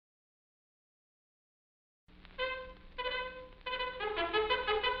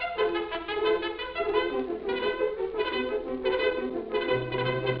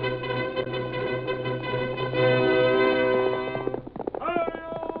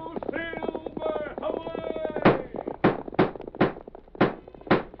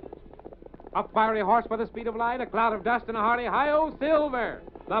A fiery horse by the speed of light, a cloud of dust, and a hearty hi-yo Silver,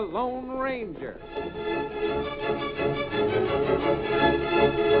 the Lone Ranger.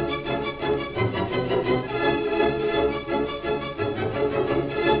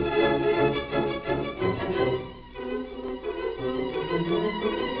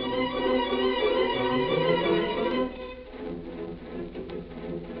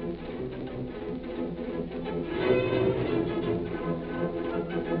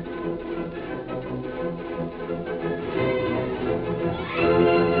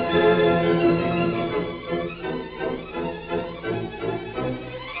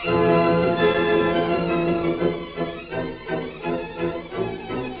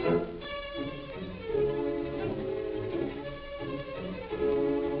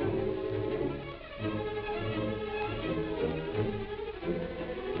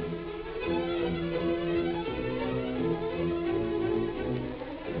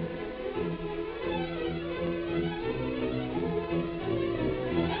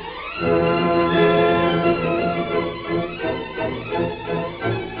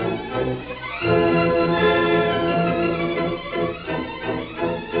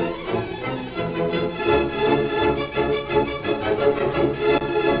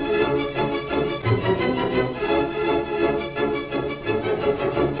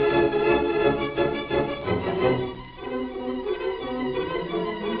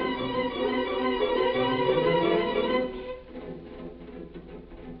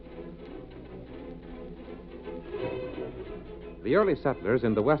 The early settlers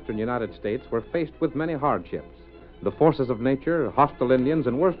in the western United States were faced with many hardships. The forces of nature, hostile Indians,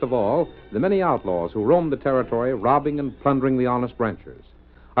 and worst of all, the many outlaws who roamed the territory, robbing and plundering the honest ranchers.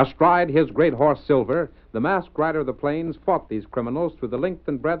 Astride his great horse Silver, the masked rider of the plains fought these criminals through the length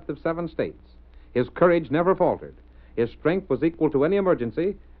and breadth of 7 states. His courage never faltered. His strength was equal to any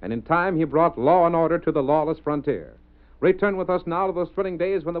emergency, and in time he brought law and order to the lawless frontier. Return with us now to those thrilling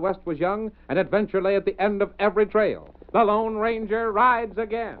days when the West was young and adventure lay at the end of every trail. The Lone Ranger rides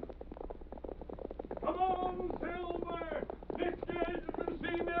again. Come on, Silver! Nick Gage has been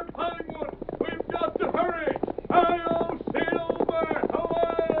seen near Pinewood. We've got to hurry. Hi-yo, Silver!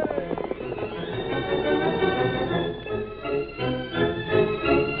 Away!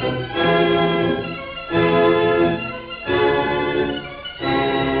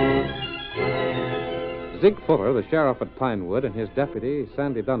 Zig Fuller, the sheriff at Pinewood, and his deputy,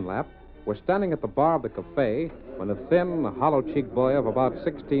 Sandy Dunlap, were standing at the bar of the cafe when a thin, hollow-cheeked boy of about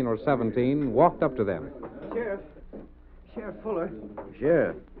 16 or 17 walked up to them. Sheriff Fuller.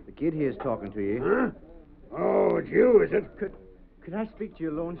 Sheriff, the kid here's talking to you. Huh? Oh, it's you, is it? Could I speak to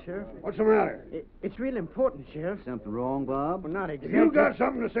you alone, Sheriff? What's the matter? It's real important, Sheriff. Something wrong, Bob? Well, not If exactly. you got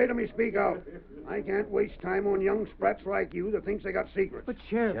something to say to me, speak out. I can't waste time on young sprats like you that thinks they got secrets. But,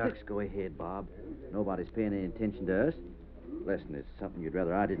 Sheriff... Shucks, go ahead, Bob. Nobody's paying any attention to us. Unless it's something you'd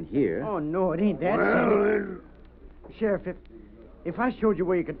rather I didn't hear. Oh, no, it ain't that, Well, Sandy. then... Sheriff, if I showed you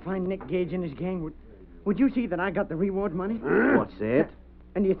where you could find Nick Gage and his gang, would you see that I got the reward money? Huh? What's that?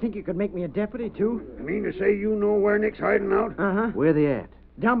 And do you think you could make me a deputy, too? You mean to say you know where Nick's hiding out? Uh-huh. Where they at?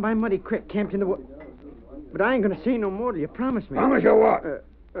 Down by Muddy Creek, camped in the wood. But I ain't going to say no more till you promise me. Promise you what?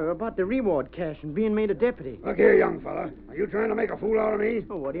 About the reward cash and being made a deputy. Look here, young fella. Are you trying to make a fool out of me?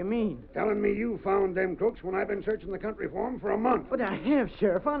 Oh, what do you mean? Telling me you found them crooks when I've been searching the country for 'em for a month. But I have,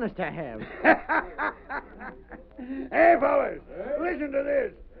 Sheriff. Honest, I have. Hey, fellas, listen to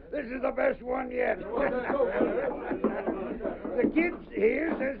this. This is the best one yet. The kid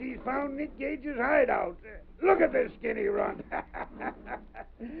here says he's found Nick Gage's hideout. Look at this skinny runt.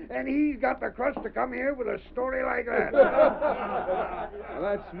 And he's got the crust to come here with a story like that. Well,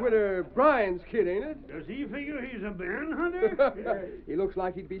 that's Widder Bryan's kid, ain't it? Does he figure he's a man hunter? He looks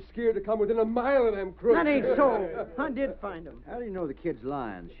like he'd be scared to come within a mile of them crooks. That ain't so. I did find him. How do you know the kid's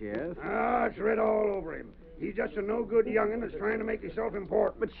lying, Sheriff? Ah, it's writ all over him. He's just a no-good young'un that's trying to make himself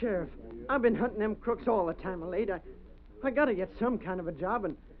important. But, Sheriff, I've been hunting them crooks all the time of late. I got to get some kind of a job,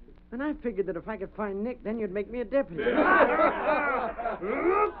 and I figured that if I could find Nick, then you'd make me a deputy. Look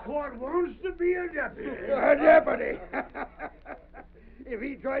what wants to be a deputy. A deputy. If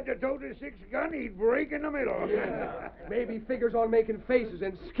he tried to tote his 6-gun, he'd break in the middle. Maybe figures on making faces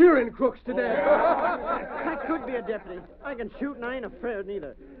and scaring crooks to death. I could be a deputy. I can shoot, and I ain't afraid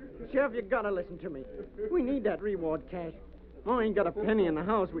neither. Sheriff, you got to listen to me. We need that reward cash. I ain't got a penny in the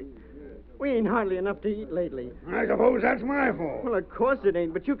house. We ain't hardly enough to eat lately. I suppose that's my fault. Well, of course it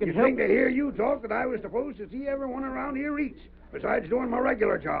ain't, but you can You'd help. think to hear you talk that I was supposed to see everyone around here eats, besides doing my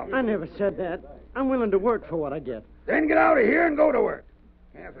regular job. I never said that. I'm willing to work for what I get. Then get out of here and go to work.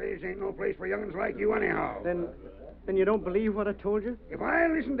 Cafes ain't no place for young'uns like you anyhow. Then you don't believe what I told you? If I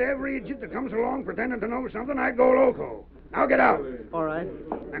listen to every idiot that comes along pretending to know something, I'd go loco. Now get out. All right.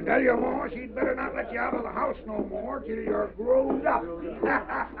 And tell your ma she'd better not let you out of the house no more till you're grown up.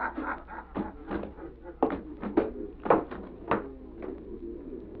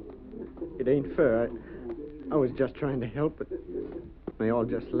 It ain't fair. I was just trying to help, but they all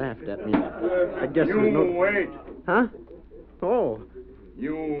just laughed at me. I guess there's no... wait. Huh? Oh,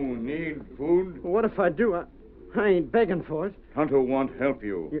 You need food? what if I do? I ain't begging for it. Tonto won't help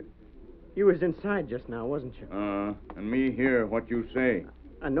you. You was inside just now, wasn't you? And me hear what you say.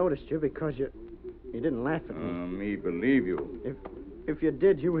 I noticed you because you didn't laugh at me. Me believe you. If you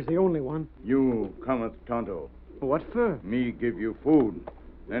did, you was the only one. You come with Tonto. What for? Me give you food.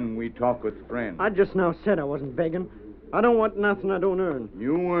 Then we talk with friends. I just now said I wasn't begging. I don't want nothing I don't earn.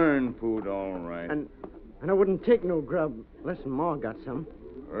 You earn food, all right. And I wouldn't take no grub unless Ma got some.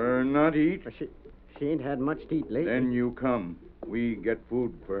 Not eat? But she ain't had much to eat lately. Then you come. We get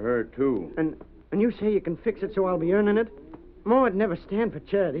food for her, too. And you say you can fix it so I'll be earning it? Ma would never stand for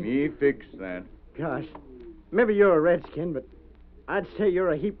charity. Me fix that. Gosh, maybe you're a redskin, but I'd say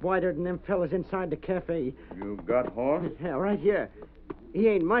you're a heap whiter than them fellas inside the cafe. You got horse? Yeah, right here. He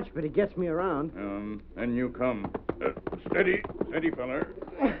ain't much, but he gets me around. Then you come. Steady, feller.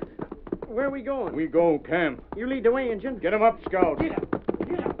 Where are we going? We go camp. You lead the way, Injun. Get him up, Scout. Get up.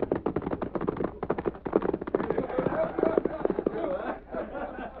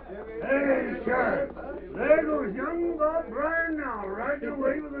 Hey, Sheriff. There goes young Bob Bryan now, riding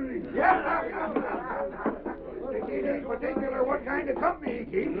away with an Indian. The kid ain't particular what kind of company he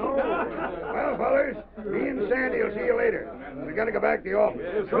keeps. No. Well, fellers, me and Sandy will see you later. We gotta go back to the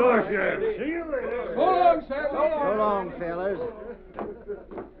office. Sure, Sheriff. See you later. So long, Sam. So long, fellas.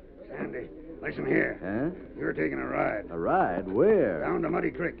 Sandy, listen here. Huh? You're taking a ride. A ride? Where? Down to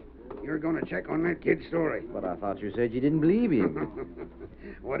Muddy Creek. You're going to check on that kid's story. But I thought you said you didn't believe him.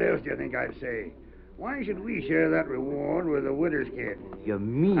 What else do you think I'd say? Why should we share that reward with the widow's kid? You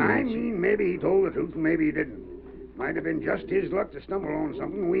mean... I mean, maybe he told the truth and maybe he didn't. Might have been just his luck to stumble on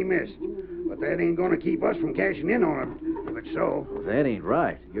something we missed. But that ain't going to keep us from cashing in on it. If it's so. That ain't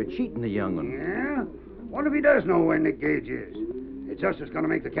right. You're cheating the young one. Yeah? What if he does know where Nick Gage is? It's us that's going to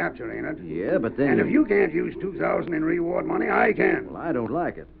make the capture, ain't it? Yeah, but then... And if you can't use $2,000 in reward money, I can. Well, I don't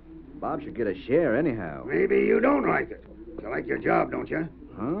like it. Bob should get a share anyhow. Maybe you don't like it. You like your job, don't you?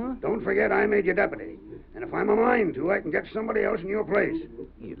 Huh? Don't forget I made you deputy. And if I'm a mind to, I can get somebody else in your place.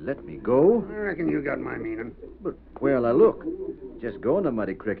 You let me go? I reckon you got my meaning. But where'll I look? Just going to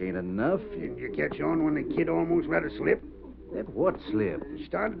Muddy Creek ain't enough. Didn't you catch on when the kid almost let it slip? Let what slip? He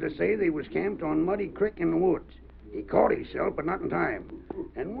started to say they was camped on Muddy Creek in the woods. He caught himself, but not in time.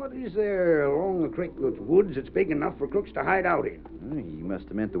 And what is there along the creek with woods that's big enough for crooks to hide out in? He must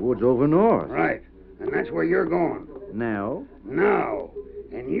have meant the woods over north. Right. And that's where you're going. Now? Now.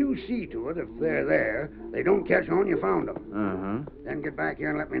 And you see to it, if they're there, they don't catch on you found them. Uh-huh. Then get back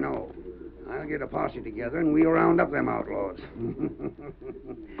here and let me know. I'll get a posse together and we'll round up them outlaws.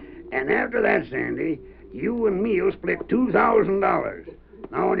 And after that, Sandy, you and me'll split $2,000.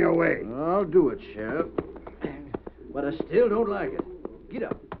 Now on your way. I'll do it, Sheriff. But I still don't like it. Get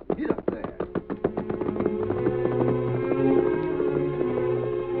up. Get up there.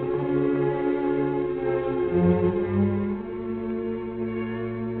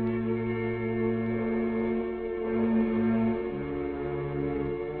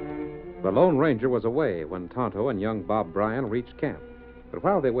 The Lone Ranger was away when Tonto and young Bob Bryan reached camp. But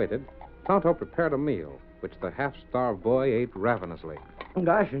while they waited, Tonto prepared a meal, which the half-starved boy ate ravenously.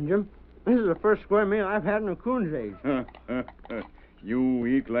 Gosh, Injun, this is the first square meal I've had in a coon's age. You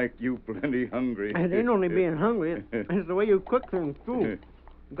eat like you plenty hungry. It ain't only being hungry. It's the way you cook things, too.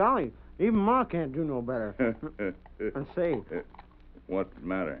 Golly, even Ma can't do no better. And say, What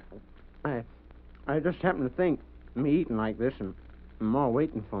matter? I just happened to think, me eating like this and Ma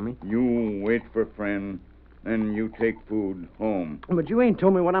waiting for me. You wait for friend, then you take food home. But you ain't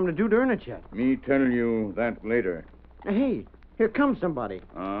told me what I'm to do to earn it yet. Me tell you that later. Hey, here comes somebody.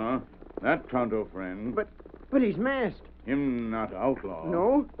 That Tonto friend. But he's masked. Him not outlaw.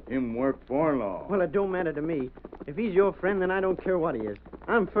 No? Him work for law. Well, it don't matter to me. If he's your friend, then I don't care what he is.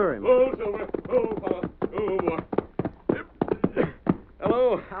 I'm for him. Oh, Silver. Oh, fella. Oh, boy.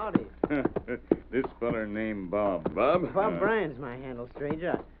 Hello. Howdy. This feller named Bob. Bob? Bob Bryan's my handle,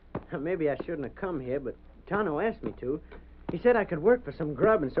 stranger. Maybe I shouldn't have come here, but Tonto asked me to. He said I could work for some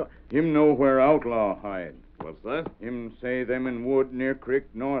grub, and so... Him know where outlaw hide. What's that? Him say them in wood near creek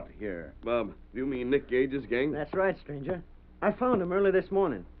north here. Bob, you mean Nick Gage's gang? That's right, stranger. I found them early this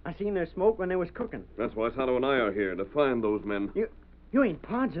morning. I seen their smoke when they was cooking. That's why Tonto and I are here, to find those men. You ain't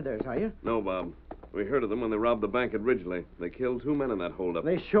pards of theirs, are you? No, Bob. We heard of them when they robbed the bank at Ridgely. They killed 2 men in that holdup.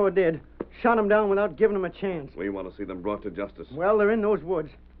 They sure did. Shot 'em down without giving 'em a chance. We want to see them brought to justice. Well, they're in those woods.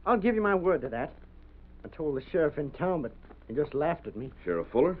 I'll give you my word to that. I told the sheriff in town, but he just laughed at me. Sheriff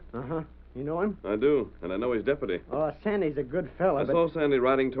Fuller? Uh-huh. You know him? I do, and I know his deputy. Oh, Sandy's a good fella, I but... saw Sandy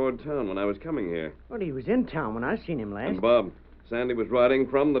riding toward town when I was coming here. Well, he was in town when I seen him last. And Bob, Sandy was riding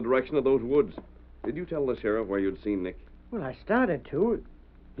from the direction of those woods. Did you tell the sheriff where you'd seen Nick? Well, I started to.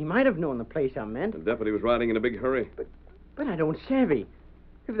 He might have known the place I meant. The deputy was riding in a big hurry. But I don't savvy.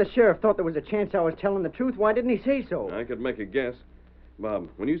 If the sheriff thought there was a chance I was telling the truth, why didn't he say so? I could make a guess. Bob,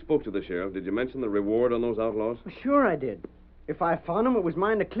 when you spoke to the sheriff, did you mention the reward on those outlaws? Well, sure I did. If I found him, it was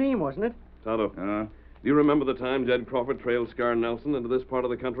mine to claim, wasn't it? Tonto, do you remember the time Jed Crawford trailed Scar Nelson into this part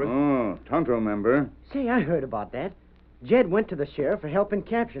of the country? Oh, Tonto member. Say, I heard about that. Jed went to the sheriff for helping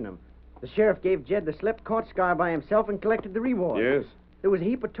capture him. The sheriff gave Jed the slip, caught Scar by himself, and collected the reward. Yes. There was a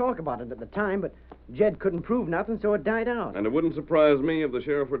heap of talk about it at the time, but Jed couldn't prove nothing, so it died out. And it wouldn't surprise me if the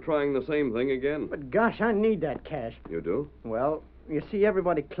sheriff were trying the same thing again. But gosh, I need that cash. You do? Well, you see,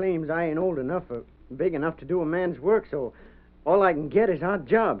 everybody claims I ain't old enough or big enough to do a man's work, so all I can get is odd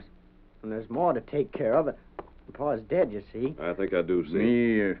jobs. And there's more to take care of. Pa's dead, you see. I think I do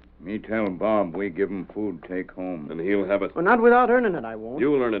see. Me tell Bob we give him food take home. And he'll have it. Well, not without earning it, I won't.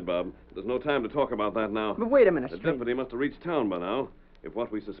 You'll earn it, Bob. There's no time to talk about that now. But wait a minute, The stranger. deputy must have reached town by now. If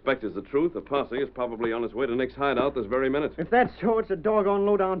what we suspect is the truth, the posse is probably on its way to Nick's hideout this very minute. If that's so, it's a doggone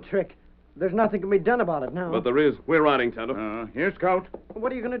low-down trick. There's nothing can be done about it now. But there is. We're riding, Tonto. Here, Scout.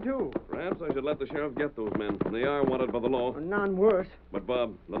 What are you going to do? Perhaps I should let the sheriff get those men. They are wanted by the law. None worse. But,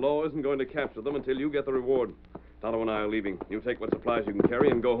 Bob, the law isn't going to capture them until you get the reward. Tonto and I are leaving. You take what supplies you can carry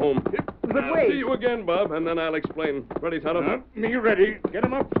and go home. But I'll wait. see you again, Bob, and then I'll explain. Ready, Tonto? Me ready. Get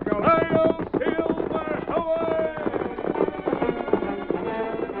him up, Scout. Hi-yo, Silver! Away!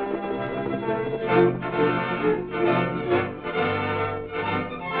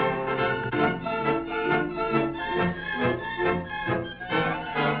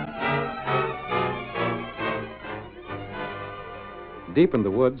 Deep in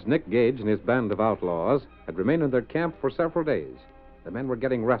the woods, Nick Gage and his band of outlaws had remained in their camp for several days. The men were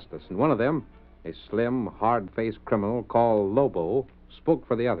getting restless, and one of them, a slim, hard-faced criminal called Lobo, spoke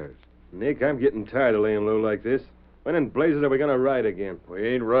for the others. Nick, I'm getting tired of laying low like this. When in blazes are we going to ride again? We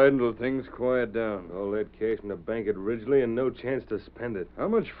ain't riding till things quiet down. All that cash in the bank at Ridgely and no chance to spend it. How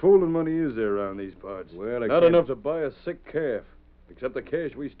much fooling money is there around these parts? Well, I Not can't- enough to buy a sick calf, except the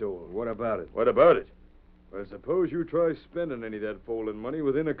cash we stole. What about it? What about it? Well, suppose you try spending any of that folding money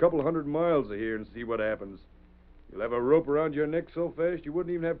within a couple 100 miles of here and see what happens. You'll have a rope around your neck so fast you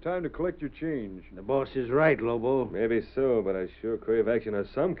wouldn't even have time to collect your change. The boss is right, Lobo. Maybe so, but I sure crave action of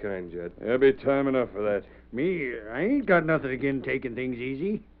some kind, Jed. There'll be time enough for that. Me, I ain't got nothing against taking things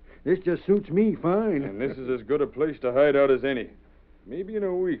easy. This just suits me fine. And this is as good a place to hide out as any. Maybe in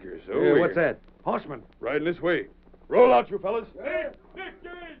a week or so. Yeah, what's that? Horseman. Riding this way. Roll out, you fellas. Hey, Nick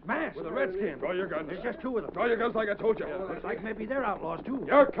Gage! Masked. With a redskin. Draw your guns. There's just two of them. Draw your guns like I told you. Looks like maybe they're outlaws, too.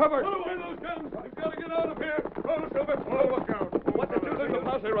 You're covered. Put away those guns! We've got to get out of here! Oh, Silver! Oh, look out! What did you do? There's a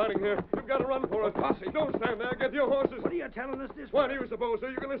posse riding here. You've got to run for it. Posse? Don't stand there. Get your horses. What are you telling us this Why do you suppose so?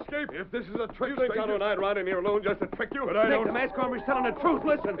 You can escape. If this is a trick, You think stranger- Tonto and I'd ride in here alone just to trick you? But I Nick, don't. the masked armor's telling the truth.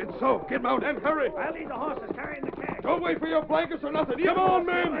 Listen. It's so. Get 'em out. And hurry. I'll lead the horses carrying the cash. Don't wait for your blankets or nothing. Come on,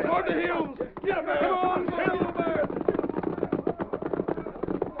 men. Toward the hills. Get him, man! Come on, Silver!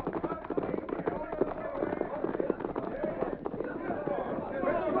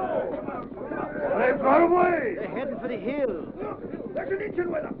 They've got away. They're heading for the hills. Look, there's an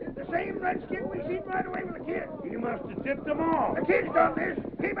Injun with them. The same redskin we seen right away with the kid. He must have tipped them off. The kid's done this.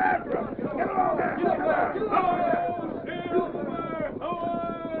 Keep after him. Get along there. Oh, Silver!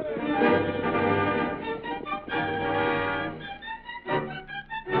 Away!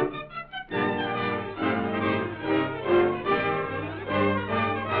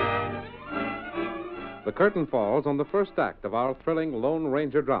 The curtain falls on the first act of our thrilling Lone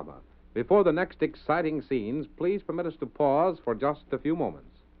Ranger drama. Before the next exciting scenes, please permit us to pause for just a few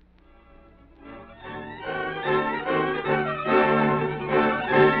moments.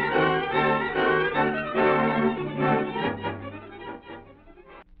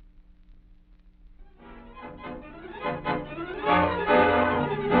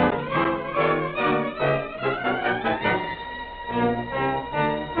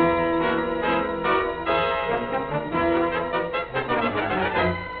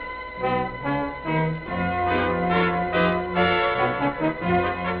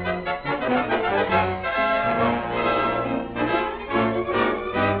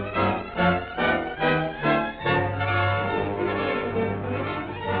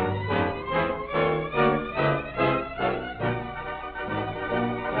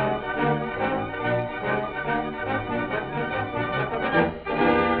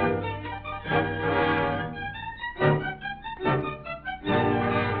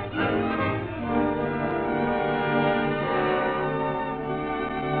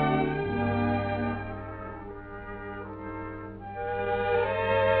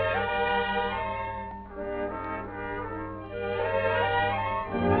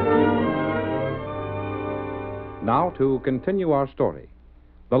 Now, to continue our story.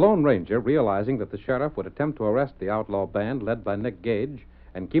 The Lone Ranger, realizing that the sheriff would attempt to arrest the outlaw band led by Nick Gage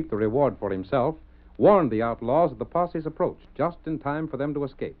and keep the reward for himself, warned the outlaws of the posse's approach just in time for them to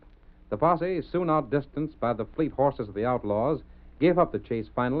escape. The posse, soon outdistanced by the fleet horses of the outlaws, gave up the chase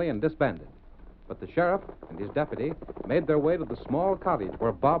finally and disbanded. But the sheriff and his deputy made their way to the small cottage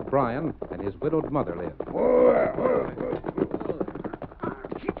where Bob Bryan and his widowed mother lived.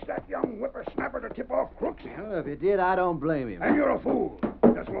 Teach that young whippersnapper to tip off crooks. Well, if you did, I don't blame him. And you're a fool.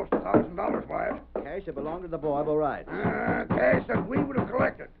 Just lost $1,000 by it. Cash that belonged to the boy, but right. Cash that we would have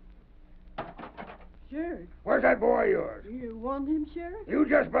collected. Sheriff. Where's that boy of yours? You want him, Sheriff? You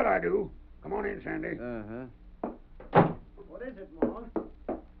just bet I do. Come on in, Sandy. What is it, Ma?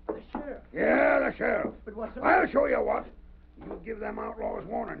 The sheriff. Yeah, the sheriff. But what's the I'll show you what. You give them outlaws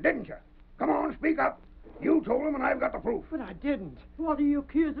warning, didn't you? Come on, speak up. You told them, and I've got the proof. But I didn't. What are you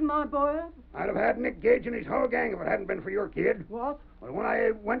accusing my boy of? I'd have had Nick Gage and his whole gang if it hadn't been for your kid. What? Well, when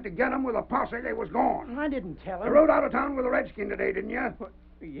I went to get them with a posse, they was gone. I didn't tell You him. rode out of town with a redskin today, didn't you?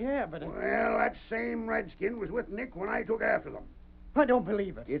 Yeah, but Well, that same redskin was with Nick when I took after them. I don't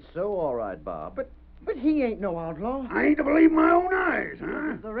believe it. It's so all right, Bob. But he ain't no outlaw. I ain't to believe my own eyes,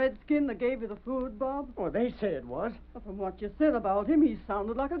 huh? The redskin that gave you the food, Bob? Oh, they say it was. From what you said about him, he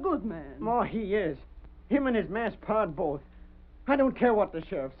sounded like a good man. Ma, he is. Him and his masked pard both. I don't care what the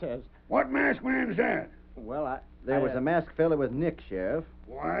sheriff says. What masked man's that? Well, There was a masked fella with Nick, Sheriff.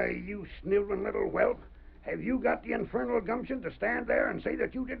 Why, you sniveling little whelp. Have you got the infernal gumption to stand there and say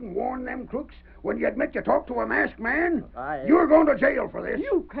that you didn't warn them crooks when you admit you talked to a masked man? You're going to jail for this.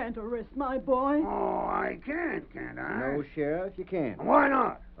 You can't arrest my boy. Oh, I can't I? No, Sheriff, you can't. Why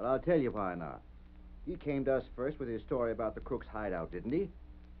not? Well, I'll tell you why not. He came to us first with his story about the crook's hideout, didn't he?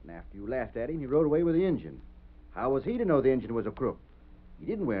 And after you laughed at him, he rode away with the Injun. How was he to know the Injun was a crook? He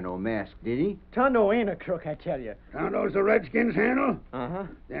didn't wear no mask, did he? Tonto ain't a crook, I tell you. Tonto's the Redskins' handle? Uh-huh.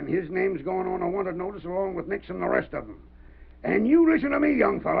 Then his name's going on a wanted notice along with Nick's and the rest of them. And you listen to me,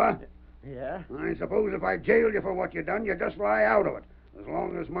 young fella. Yeah? I suppose if I jail you for what you done, you just lie out of it. As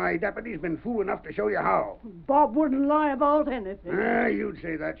long as my deputy's been fool enough to show you how. Bob wouldn't lie about anything. You'd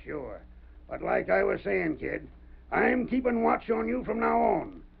say that, sure. But like I was saying, kid, I'm keeping watch on you from now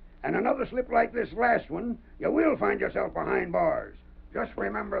on. And another slip like this last one, you will find yourself behind bars. Just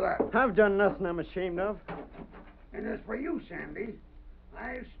remember that. I've done nothing I'm ashamed of. And as for you, Sandy,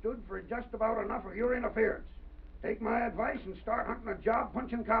 I've stood for just about enough of your interference. Take my advice and start hunting a job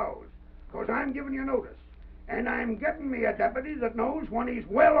punching cows. Because I'm giving you notice. And I'm getting me a deputy that knows when he's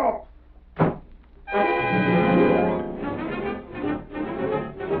well off.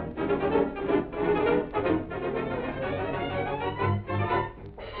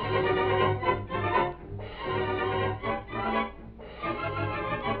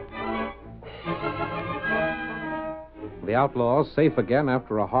 The outlaws, safe again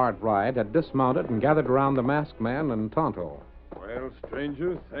after a hard ride, had dismounted and gathered around the masked man and Tonto. Well,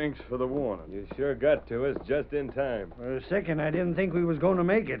 stranger, thanks for the warning. You sure got to us just in time. For a second, I didn't think we was going to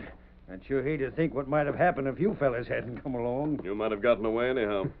make it. I'd sure hate to think what might have happened if you fellas hadn't come along. You might have gotten away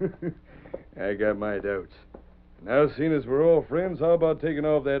anyhow. I got my doubts. Now, seeing as we're all friends, how about taking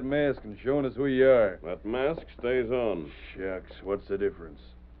off that mask and showing us who you are? That mask stays on. Shucks, what's the difference?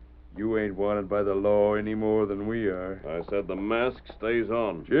 You ain't wanted by the law any more than we are. I said the mask stays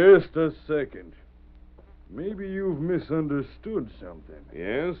on. Just a second. Maybe you've misunderstood something.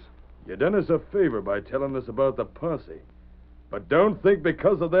 Yes? You done us a favor by telling us about the posse. But don't think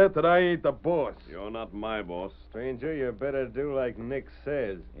because of that I ain't the boss. You're not my boss. Stranger, you better do like Nick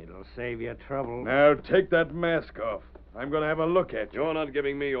says. It'll save you trouble. Now, take that mask off. I'm going to have a look at you. You're not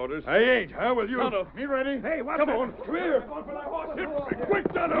giving me orders. I ain't. How will you? Tonto. Me ready? Hey, what's Come that? on. Come here.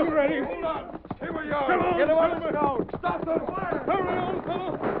 Quick, Tonto. Me ready. Hold on. Stay where you are. Come on, Get him out of Silver. the scout. Stop the fire. Hurry on,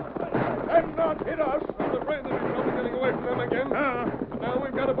 fellow. And not hit us. I was afraid that we'd be getting away from them again. But now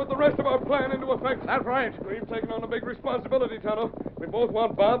we've got to put the rest of our plan into effect. That's right. We've taken on a big responsibility, Tonto. We both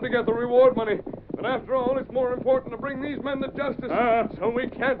want Bob to get the reward money. But after all, it's more important to bring these men to justice. So we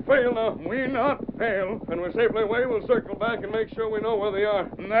can't fail now. We not fail. When we're safely away, we'll circle back and make sure we know where they are.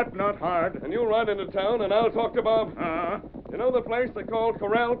 That not hard. And you'll ride into town, and I'll talk to Bob. You know the place they call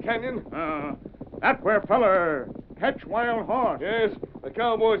Corral Canyon? That where feller catch wild horse. Yes, the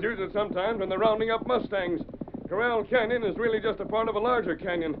cowboys use it sometimes when they're rounding up Mustangs. Corral Canyon is really just a part of a larger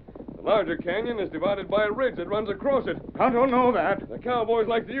canyon. The larger canyon is divided by a ridge that runs across it. I don't know that. The cowboys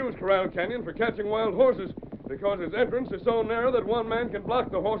like to use Corral Canyon for catching wild horses because its entrance is so narrow that one man can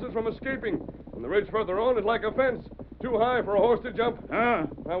block the horses from escaping. And the ridge further on is like a fence. Too high for a horse to jump?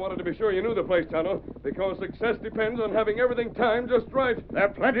 I wanted to be sure you knew the place, Tonto, because success depends on having everything timed just right.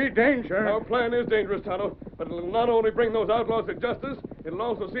 There's plenty danger. Our plan is dangerous, Tonto, but it'll not only bring those outlaws to justice, it'll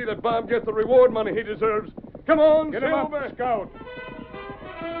also see that Bob gets the reward money he deserves. Come on, Get him up, Silver. Scout.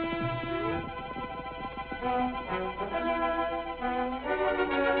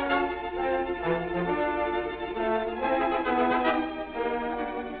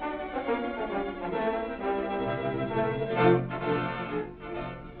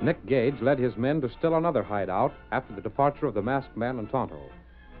 Nick Gage led his men to still another hideout after the departure of the masked man and Tonto.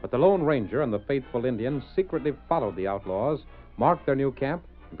 But the Lone Ranger and the faithful Indians secretly followed the outlaws, marked their new camp,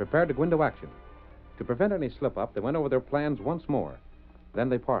 and prepared to go into action. To prevent any slip-up, they went over their plans once more. Then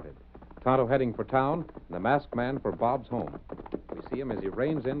they parted, Tonto heading for town and the masked man for Bob's home. We see him as he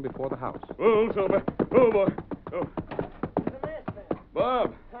reins in before the house. Oh, Silver. Oh, boy. Oh. The masked man.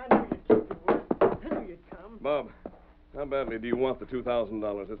 Bob. I knew you'd keep your word. I knew you'd come. Bob, how badly do you want the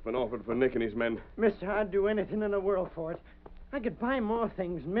 $2,000 that's been offered for Nick and his men? Mister, I'd do anything in the world for it. I could buy more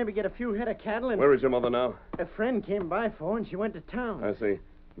things and maybe get a few head of cattle and... Where is your mother now? A friend came by for her and she went to town. I see.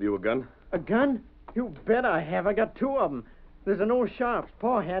 Have you a gun? A gun? You bet I have. I got two of them. There's an old Sharps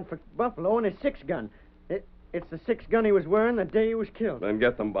Pa had for Buffalo and a six-gun. It's the six-gun he was wearing the day he was killed. Then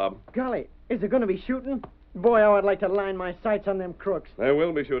get them, Bob. Golly, is there going to be shooting? Boy, how I'd like to line my sights on them crooks. There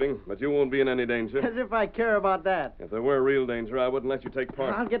will be shooting, but you won't be in any danger. As if I care about that. If there were real danger, I wouldn't let you take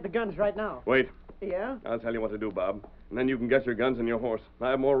part. I'll get the guns right now. Wait. Yeah? I'll tell you what to do, Bob. And then you can get your guns and your horse.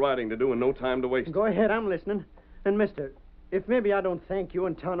 I have more riding to do and no time to waste. Go ahead, I'm listening. And, mister, if maybe I don't thank you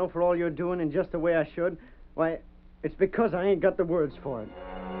and Tonto for all you're doing in just the way I should, why, it's because I ain't got the words for it.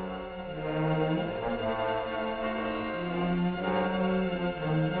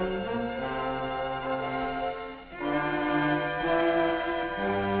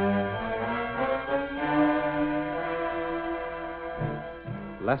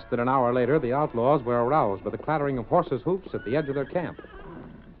 Less than an hour later, the outlaws were aroused by the clattering of horses' hoofs at the edge of their camp.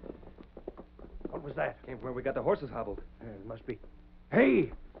 What was that? Came from where we got the horses hobbled. It must be.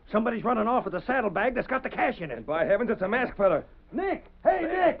 Hey! Somebody's running off with a saddlebag that's got the cash in it. And by heavens, it's a masked fella. Nick! Hey,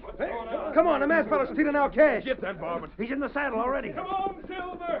 Nick! Hey, come on, the masked fella's stealing our cash. Get that, Bob. He's in the saddle already. Come on,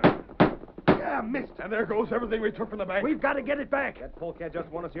 Silver! Yeah, missed. And there goes everything we took from the bank. We've got to get it back. That polecat just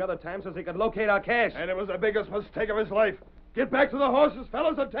won us the other time so he could locate our cash. And it was the biggest mistake of his life. Get back to the horses,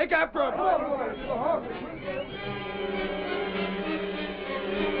 fellas, and take after him.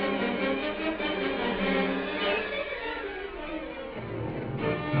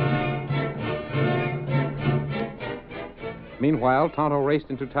 Meanwhile, Tonto raced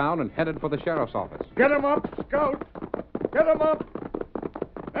into town and headed for the sheriff's office. Get him up, Scout. Get him up.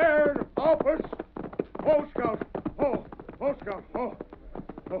 There, office. Oh, Scout. Oh, Scout. Oh.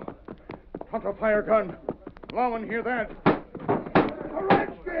 Tonto fire gun. Lawman, hear that? A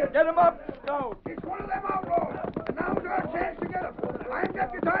redskin. Get him up, Scout. It's one of them outlaws. And now's our chance to get him. I'm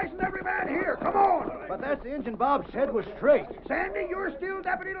deputizing every man here. Come on. But that's the engine Bob said was straight. Sandy, you're still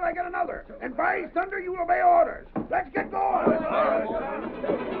deputy till I get another. And by thunder, you'll obey orders. Let's get going.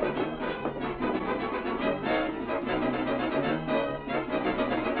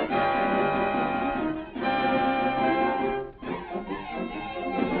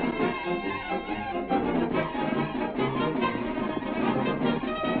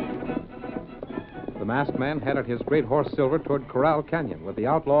 The masked man headed his great horse Silver toward Corral Canyon with the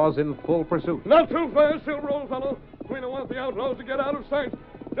outlaws in full pursuit. Not too fast, Silver, old fellow. We don't want the outlaws to get out of sight.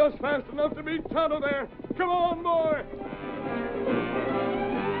 Just fast enough to beat Tonto there. Come on, boy.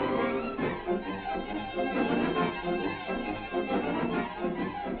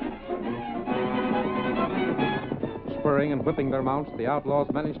 Spurring and whipping their mounts, the outlaws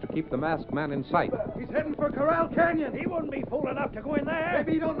managed to keep the masked man in sight. He's heading for Corral Canyon. He wouldn't be fool enough to go in there.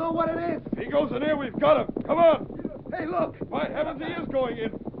 Maybe he don't know what it is. If he goes in there, we've got him. Come on. Hey, look. By heavens, he is going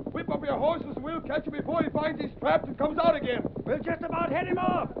in. Whip up your horses and we'll catch him before he finds he's trapped and comes out again. We'll just about head him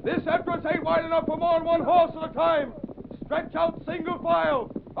off. This entrance ain't wide enough for more than one horse at a time. Stretch out single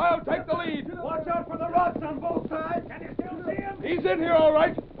file. I'll take the lead. Watch out for the rocks on both sides. Can you still see him? He's in here, all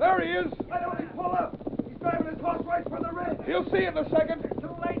right. There he is. Why don't he pull up? He's driving his horse right for the ridge. He'll see it in a second. It's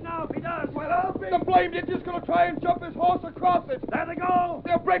too late now if he does. Well, I'll be... The blamed idiot's gonna try and jump his horse across it. There they go.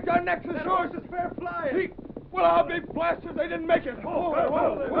 They'll break our necks as That sure horse is fair flying. Well, I'll be blasted they didn't make it. Whoa. I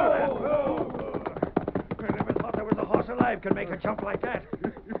never thought there was a horse alive could make a jump like that.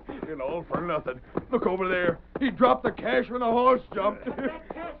 And all for nothing. Look over there. He dropped the cash when the horse jumped. That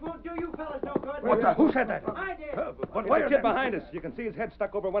cash won't do you fellas no good. What the? Who said that? I did. But Why the kid behind us? You can see his head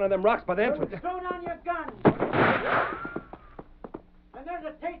stuck over one of them rocks by the entrance. Throw down your guns. And there's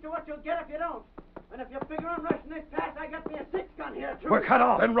a taste of what you'll get if you don't. And if you figure on rushing this pass, I got me a 6-gun here, too. We're cut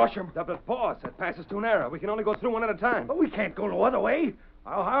off. Then rush him. But boss, that pass is too narrow. We can only go through one at a time. But we can't go no other way.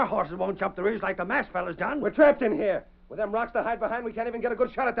 Our horses won't jump the ridge like the masked fellas done. We're trapped in here. With them rocks to hide behind, we can't even get a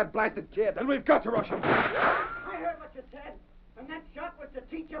good shot at that blasted kid. Then we've got to rush him. I heard what you said, and that shot was to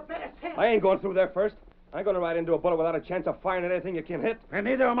teach you better sense. I ain't going through there first. I ain't going to ride into a bullet without a chance of firing at anything you can hit. And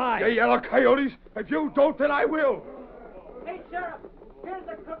neither am I. You yellow coyotes. If you don't, then I will. Hey, Sheriff, here's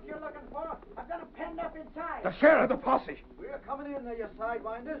the crook you're looking for. I've got him penned up inside. The sheriff, the posse. We're coming in there, you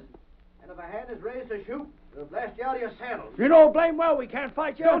sidewinders. And if a hand is raised to shoot, we'll blast you out of your saddles. You know blame well we can't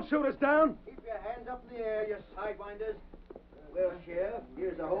fight you. Don't shoot us down. Keep your hands up in the air, you sidewinders. Well, Sheriff,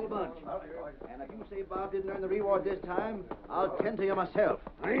 here's a whole bunch. And if you say Bob didn't earn the reward this time, I'll tend to you myself.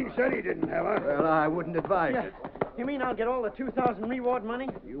 I ain't said he didn't, have I? Well, I wouldn't advise Yeah. it. You mean I'll get all the 2,000 reward money?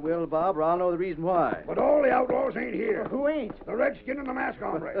 You will, Bob, or I'll know the reason why. But all the outlaws ain't here. Who ain't? The redskin and the mask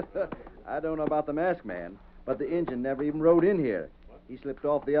hombre. I don't know about the masked man, but the Injun never even rode in here. He slipped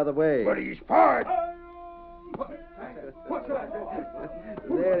off the other way. But he's part. What's that?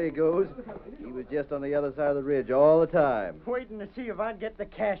 There he goes. He was just on the other side of the ridge all the time. Waiting to see if I'd get the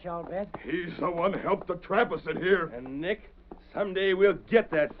cash, I'll bet. He's the one helped to trap us in here. And Nick, someday we'll get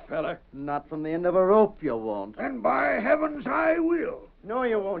that fella. Not from the end of a rope, you won't. And by heavens, I will. No,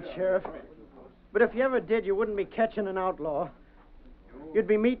 you won't, Sheriff. But if you ever did, you wouldn't be catching an outlaw. You'd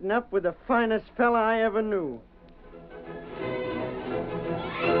be meeting up with the finest fella I ever knew.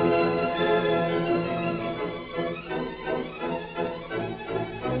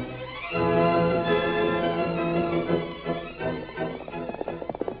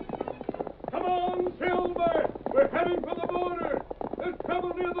 Come on, Silver! We're heading for the border! There's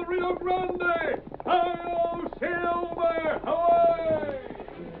trouble near the Rio Grande! Hi-yo, Silver! Away!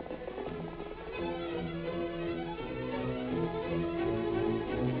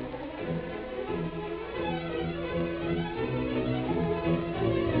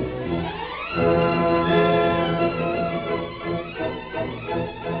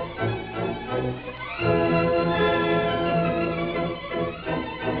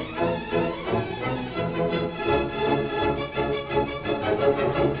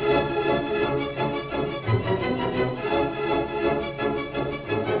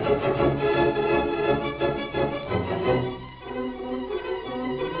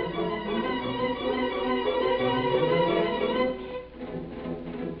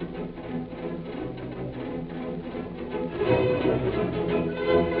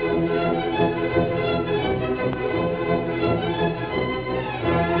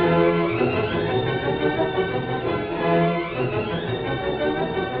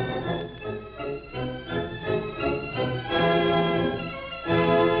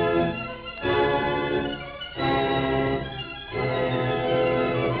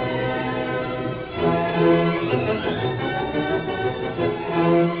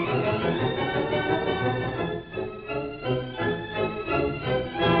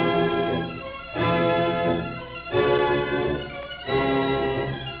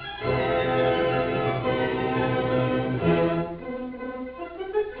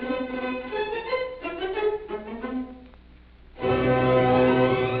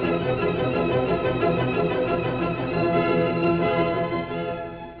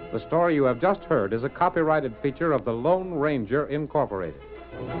 The story you have just heard is a copyrighted feature of the Lone Ranger Incorporated.